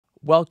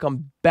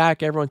Welcome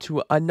back, everyone,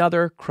 to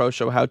another Crow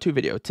Show how-to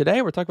video.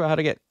 Today, we're talking about how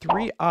to get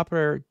 3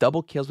 operator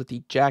double kills with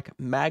the JAK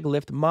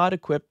Maglift mod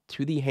equipped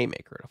to the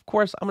Haymaker. Of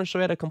course, I'm going to show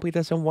you how to complete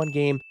this in one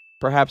game,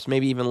 perhaps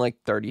maybe even like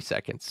 30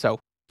 seconds. So,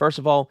 first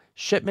of all,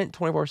 shipment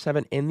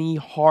 24/7 in the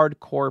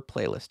hardcore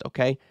playlist,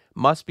 okay?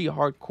 Must be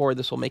hardcore.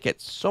 This will make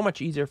it so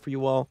much easier for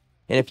you all.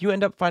 And if you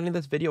end up finding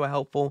this video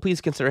helpful, please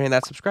consider hitting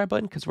that subscribe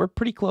button because we're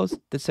pretty close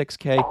to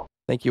 6K.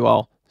 Thank you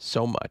all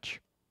so much.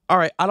 All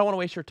right, I don't want to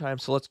waste your time,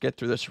 so let's get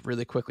through this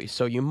really quickly.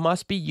 So you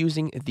must be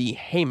using the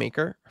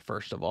Haymaker,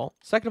 first of all.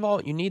 Second of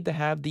all, you need to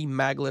have the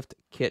Maglift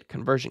kit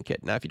conversion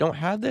kit. Now, if you don't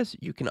have this,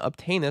 you can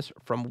obtain this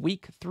from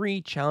week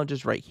 3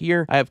 challenges right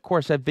here. I, of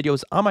course, have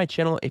videos on my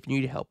channel if you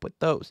need help with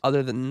those.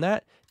 Other than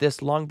that,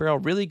 this long barrel,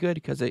 really good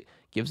because it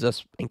gives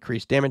us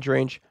increased damage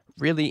range,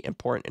 really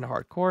important in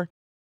hardcore.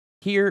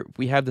 Here,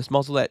 we have this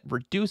muzzle that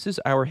reduces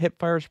our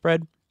hipfire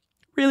spread.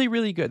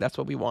 Really good. That's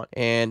what we want.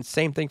 And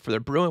same thing for the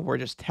Bruin. We're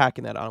just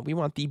tacking that on. We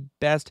want the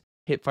best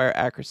hipfire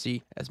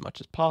accuracy as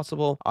much as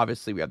possible.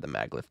 Obviously, we have the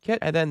Maglift kit.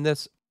 And then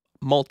this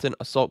Molten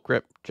Assault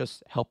Grip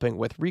just helping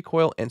with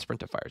recoil and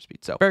sprint to fire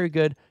speed. So very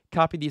good.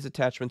 Copy these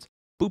attachments.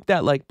 Boop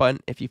that like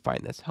button if you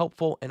find this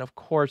helpful. And of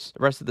course,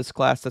 the rest of this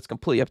class, that's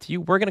completely up to you.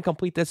 We're going to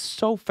complete this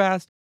so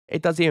fast,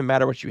 it doesn't even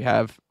matter what you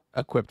have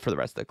equipped for the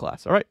rest of the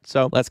class. All right,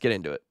 so let's get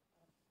into it.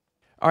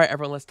 All right,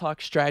 everyone, let's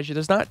talk strategy.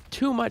 There's not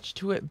too much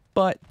to it,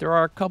 but there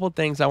are a couple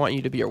things I want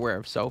you to be aware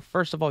of. So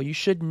first of all, you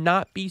should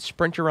not be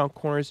sprinting around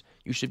corners.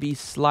 You should be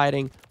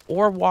sliding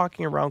or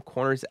walking around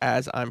corners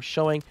as I'm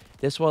showing.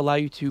 This will allow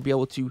you to be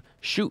able to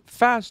shoot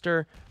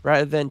faster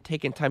rather than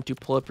taking time to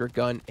pull up your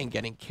gun and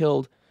getting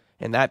killed.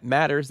 And that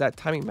matters. That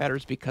timing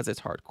matters because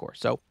it's hardcore.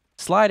 So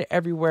slide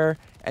everywhere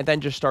and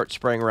then just start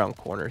spraying around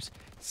corners.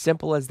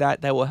 Simple as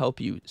that. That will help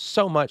you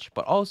so much,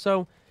 but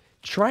also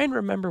try and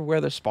remember where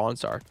the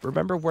spawns are.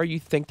 Remember where you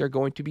think they're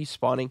going to be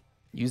spawning.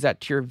 Use that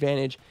to your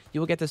advantage.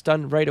 You will get this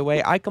done right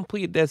away. I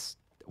completed this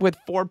with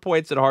 4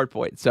 points at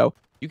hardpoint, so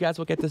you guys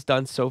will get this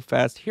done so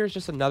fast. Here's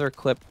just another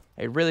clip,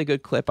 a really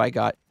good clip I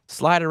got.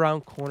 Slide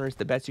around corners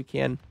the best you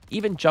can.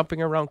 Even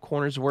jumping around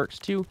corners works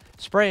too.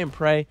 Spray and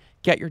pray.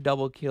 Get your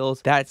double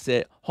kills. That's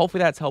it.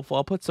 Hopefully that's helpful.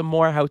 I'll put some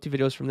more how-to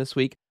videos from this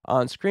week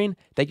on screen.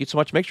 Thank you so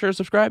much. Make sure to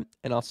subscribe,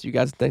 and I'll see you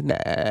guys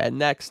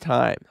next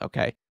time.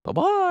 Okay,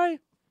 bye-bye.